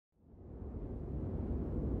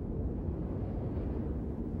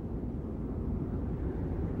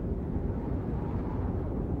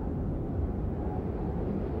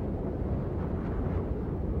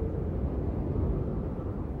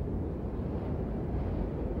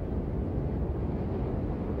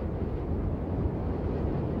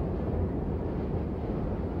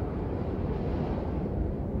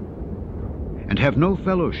have no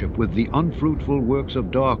fellowship with the unfruitful works of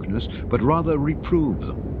darkness, but rather reprove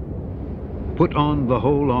them. Put on the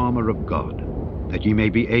whole armor of God, that ye may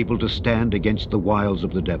be able to stand against the wiles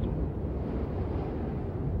of the devil.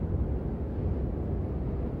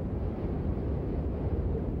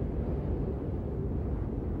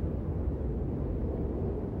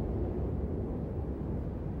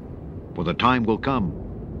 For the time will come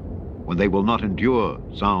when they will not endure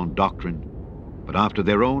sound doctrine, but after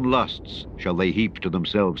their own lusts shall they heap to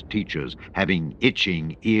themselves teachers, having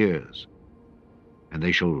itching ears. And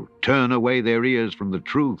they shall turn away their ears from the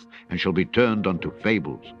truth, and shall be turned unto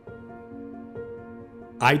fables.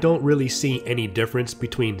 I don't really see any difference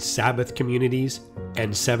between Sabbath communities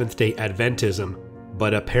and Seventh-day Adventism,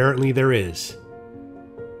 but apparently there is.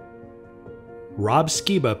 Rob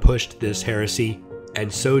Skiba pushed this heresy,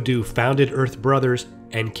 and so do Founded Earth Brothers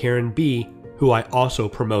and Karen B., who I also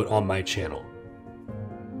promote on my channel.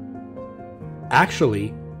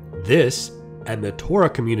 Actually, this and the Torah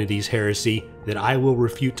community's heresy that I will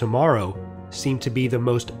refute tomorrow seem to be the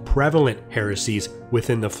most prevalent heresies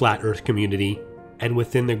within the Flat Earth community and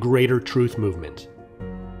within the greater truth movement.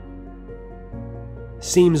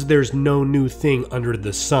 Seems there's no new thing under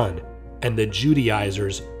the sun, and the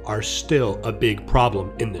Judaizers are still a big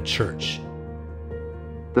problem in the church.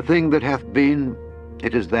 The thing that hath been,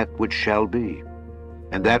 it is that which shall be,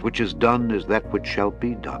 and that which is done is that which shall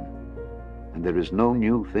be done, and there is no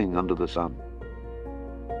new thing under the sun.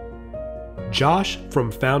 Josh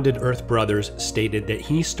from Founded Earth Brothers stated that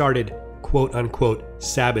he started quote-unquote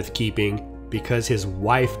Sabbath keeping because his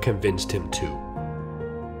wife convinced him to.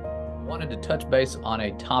 I wanted to touch base on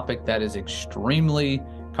a topic that is extremely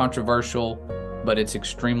controversial, but it's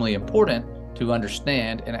extremely important to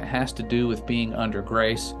understand, and it has to do with being under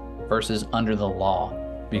grace versus under the law.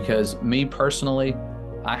 Because me personally,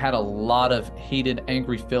 I had a lot of heated,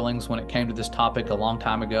 angry feelings when it came to this topic a long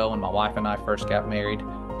time ago when my wife and I first got married.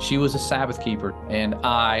 She was a Sabbath keeper, and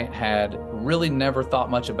I had really never thought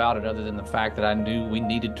much about it other than the fact that I knew we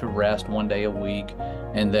needed to rest one day a week,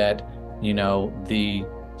 and that, you know, the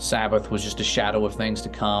Sabbath was just a shadow of things to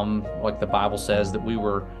come, like the Bible says, that we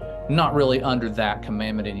were not really under that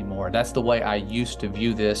commandment anymore. That's the way I used to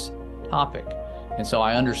view this topic. And so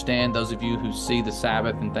I understand those of you who see the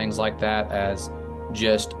Sabbath and things like that as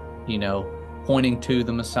just, you know, pointing to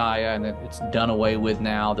the Messiah, and that it's done away with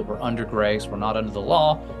now, that we're under grace, we're not under the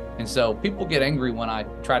law. And so people get angry when I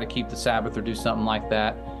try to keep the Sabbath or do something like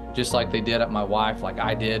that, just like they did at my wife, like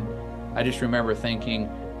I did. I just remember thinking,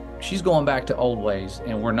 she's going back to old ways,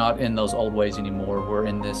 and we're not in those old ways anymore. We're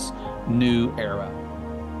in this new era.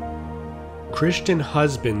 Christian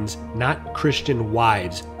husbands, not Christian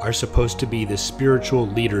wives, are supposed to be the spiritual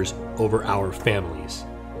leaders over our families.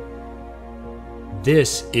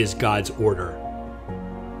 This is God's order.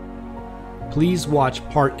 Please watch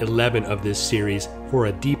part 11 of this series for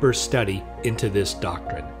a deeper study into this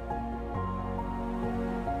doctrine.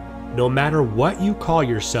 No matter what you call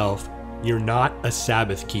yourself, you're not a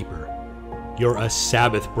Sabbath keeper. You're a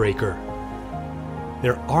Sabbath breaker.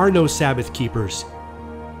 There are no Sabbath keepers.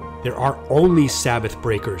 There are only Sabbath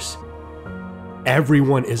breakers.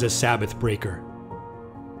 Everyone is a Sabbath breaker.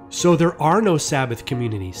 So there are no Sabbath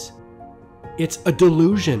communities. It's a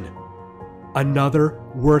delusion. Another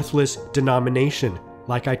worthless denomination,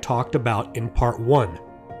 like I talked about in part 1.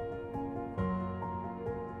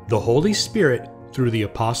 The Holy Spirit, through the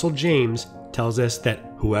Apostle James, tells us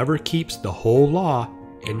that whoever keeps the whole law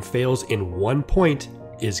and fails in one point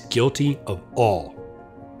is guilty of all.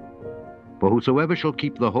 For whosoever shall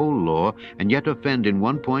keep the whole law, and yet offend in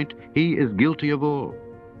one point, he is guilty of all.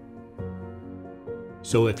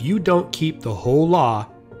 So if you don't keep the whole law,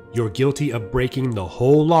 you're guilty of breaking the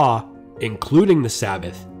whole law, including the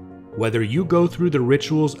Sabbath, whether you go through the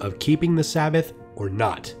rituals of keeping the Sabbath or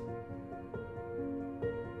not.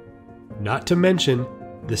 Not to mention,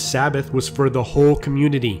 the Sabbath was for the whole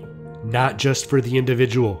community, not just for the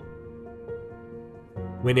individual.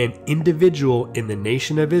 When an individual in the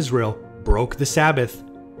nation of Israel broke the Sabbath,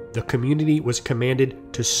 the community was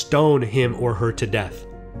commanded to stone him or her to death,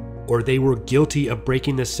 or they were guilty of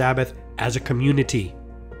breaking the Sabbath as a community.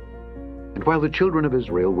 And while the children of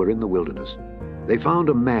Israel were in the wilderness, they found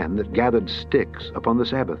a man that gathered sticks upon the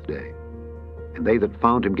Sabbath day. And they that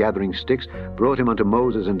found him gathering sticks brought him unto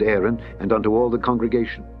Moses and Aaron, and unto all the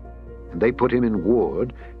congregation. And they put him in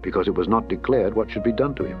ward, because it was not declared what should be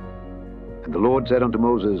done to him. And the Lord said unto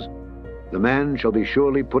Moses, The man shall be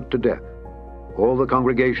surely put to death. All the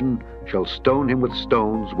congregation shall stone him with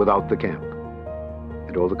stones without the camp.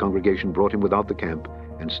 And all the congregation brought him without the camp,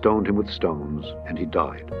 and stoned him with stones, and he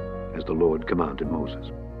died, as the Lord commanded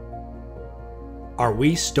Moses. Are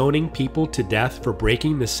we stoning people to death for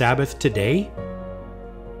breaking the Sabbath today?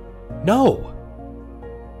 No.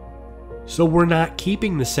 So we're not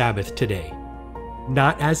keeping the Sabbath today.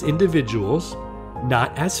 Not as individuals,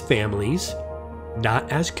 not as families,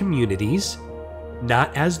 not as communities,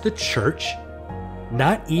 not as the church,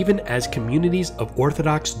 not even as communities of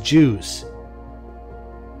Orthodox Jews.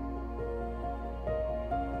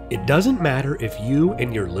 It doesn't matter if you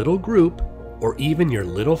and your little group, or even your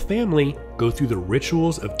little family, go through the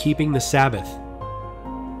rituals of keeping the Sabbath.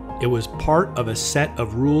 It was part of a set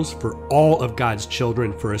of rules for all of God's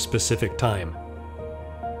children for a specific time.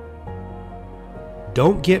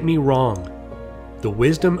 Don't get me wrong. The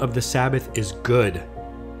wisdom of the Sabbath is good.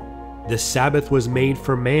 The Sabbath was made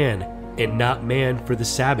for man, and not man for the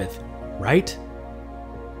Sabbath, right?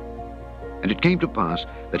 And it came to pass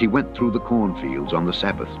that he went through the cornfields on the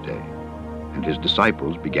Sabbath day. And his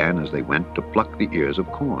disciples began as they went to pluck the ears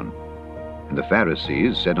of corn. And the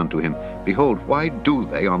Pharisees said unto him, Behold, why do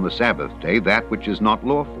they on the Sabbath day that which is not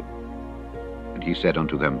lawful? And he said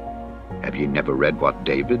unto them, Have ye never read what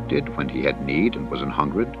David did when he had need and was an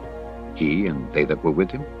hungered, he and they that were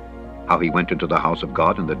with him? How he went into the house of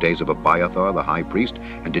God in the days of Abiathar the high priest,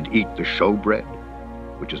 and did eat the showbread,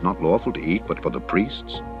 which is not lawful to eat but for the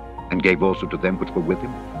priests, and gave also to them which were with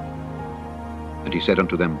him? And he said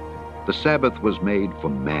unto them, The Sabbath was made for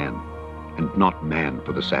man, and not man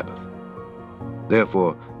for the Sabbath.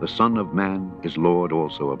 Therefore the Son of Man is Lord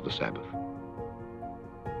also of the Sabbath.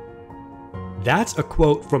 That's a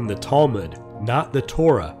quote from the Talmud, not the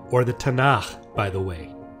Torah or the Tanakh, by the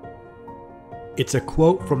way. It's a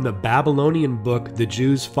quote from the Babylonian book the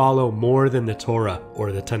Jews follow more than the Torah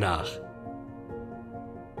or the Tanakh.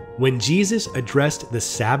 When Jesus addressed the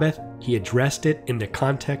Sabbath, he addressed it in the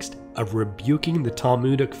context of rebuking the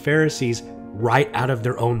Talmudic Pharisees right out of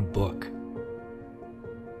their own book.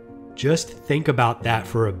 Just think about that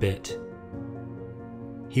for a bit.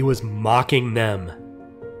 He was mocking them.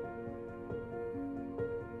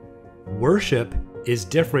 Worship is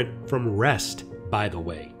different from rest, by the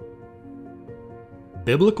way.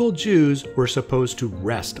 Biblical Jews were supposed to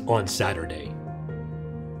rest on Saturday.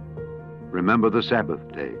 Remember the Sabbath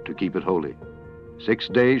day, to keep it holy. 6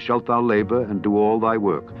 days shalt thou labor and do all thy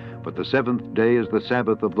work, but the 7th day is the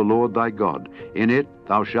Sabbath of the Lord thy God. In it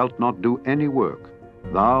thou shalt not do any work,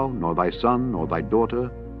 thou, nor thy son, nor thy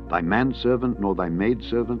daughter, thy manservant, nor thy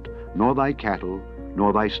maidservant, nor thy cattle,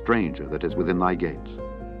 nor thy stranger that is within thy gates.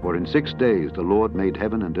 For in 6 days the Lord made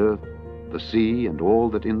heaven and earth, the sea, and all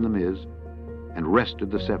that in them is, and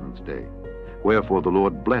rested the 7th day. Wherefore the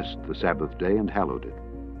Lord blessed the Sabbath day and hallowed it.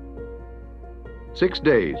 6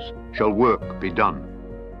 days shall work be done,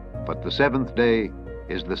 but the 7th day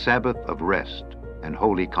is the Sabbath of rest and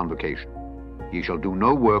holy convocation. Ye shall do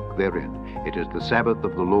no work therein. It is the Sabbath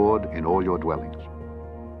of the Lord in all your dwellings.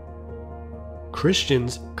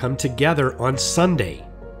 Christians come together on Sunday.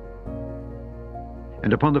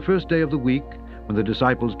 And upon the first day of the week, when the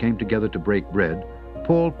disciples came together to break bread,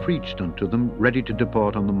 Paul preached unto them, ready to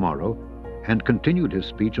depart on the morrow, and continued his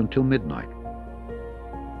speech until midnight.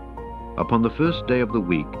 Upon the first day of the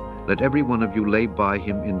week, let every one of you lay by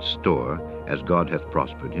him in store, as God hath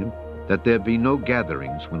prospered him, that there be no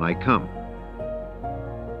gatherings when I come.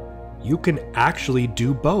 You can actually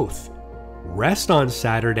do both. Rest on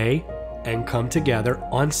Saturday and come together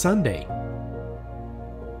on Sunday.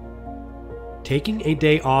 Taking a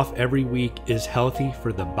day off every week is healthy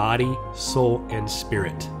for the body, soul, and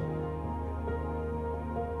spirit.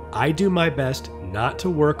 I do my best not to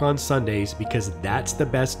work on Sundays because that's the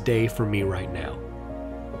best day for me right now.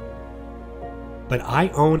 But I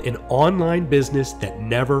own an online business that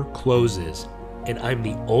never closes, and I'm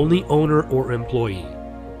the only owner or employee.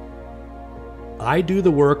 I do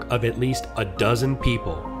the work of at least a dozen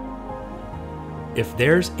people. If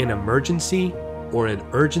there's an emergency or an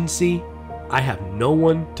urgency, I have no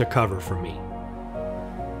one to cover for me.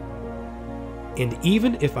 And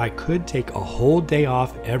even if I could take a whole day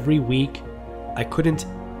off every week, I couldn't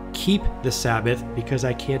keep the Sabbath because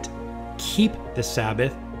I can't keep the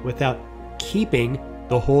Sabbath without keeping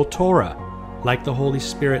the whole Torah, like the Holy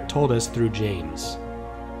Spirit told us through James.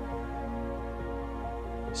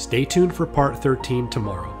 Stay tuned for part 13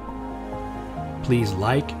 tomorrow. Please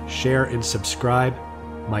like, share, and subscribe.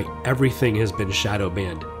 My everything has been shadow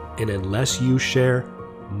banned, and unless you share,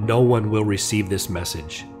 no one will receive this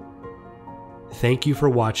message. Thank you for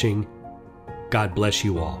watching. God bless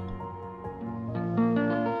you all.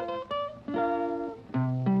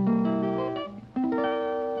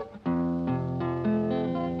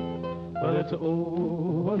 Well, it's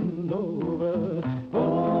over and over.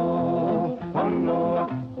 Oh, no,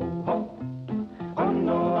 oh,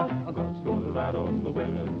 no, God's gonna rise. ride on the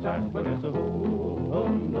winning tide. Well, it's a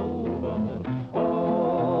on over.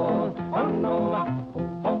 Oh, Noah.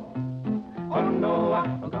 Oh,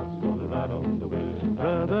 Noah. God's gonna ride on the winning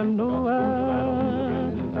tide. Brother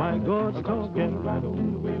Noah, my God's talking. Ride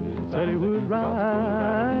on the winning tide. Said he would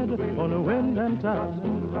ride on the wind and tide.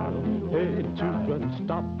 Hey, children,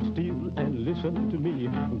 stop still and listen to me.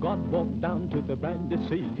 God walked down to the brandy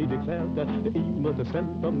sea. He declared that the aim was the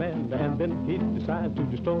sent for man, and then he decided to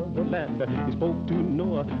destroy the land. He spoke to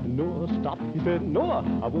Noah. Noah stopped. He said, Noah,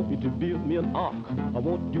 I want you to build me an ark. I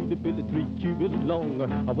want you to build it 3 cubits long.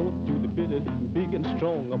 I want you to build it big and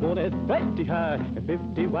strong. I want it 50 high and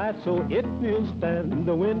 50 wide, so it will stand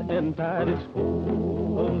the wind and tide. It's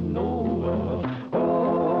oh, Noah,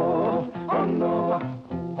 oh, Noah.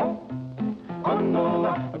 Oh,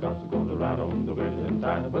 Noah, God's gonna ride on the wind and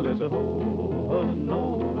tide. Well, it's a oh,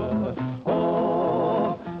 Noah,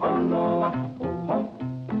 oh, Noah,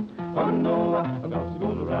 oh, Noah, God's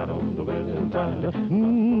gonna ride on the wind and tide. God's gonna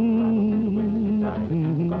ride on the wind and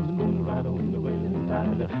tide. God's gonna ride on the wind and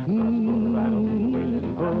tide.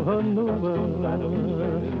 Oh,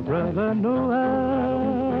 Noah, brother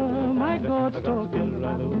Noah, my God's talking.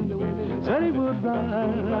 Said he would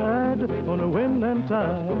ride on the wind and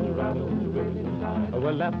tide.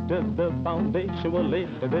 Well, after the foundation was laid,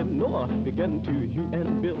 then Noah began to hew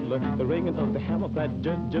and build. The ringing of the hammer cried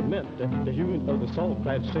judgment. The hewing of the saw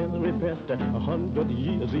cried sin and repent. 100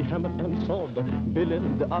 years he hammered and sawed,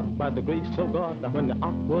 building the ark by the grace of God. Now when the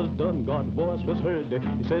ark was done, God's voice was heard.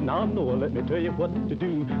 He said, now Noah, let me tell you what to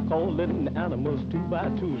do. Call in the animals 2 by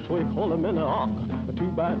 2. So he called them in the ark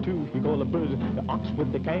 2 by 2. He called the birds, the ox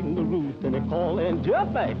with the kangaroo. Then he called in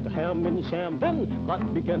Japheth, the ham and sham. Then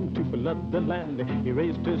God began to flood the land. He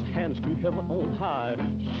raised his hands to heaven on high,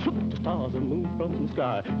 shook the stars and moon from the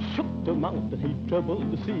sky, shook the mountain, he troubled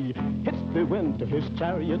the sea, hit the wind to his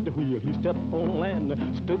chariot wheel. He stepped on land,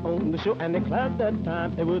 stood on the shore, and declared that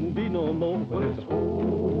time there wouldn't be no more. But it's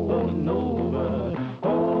oh, Noah,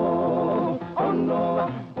 oh,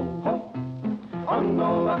 Noah, oh,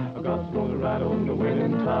 Noah, God's gonna ride on the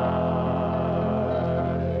winning tide.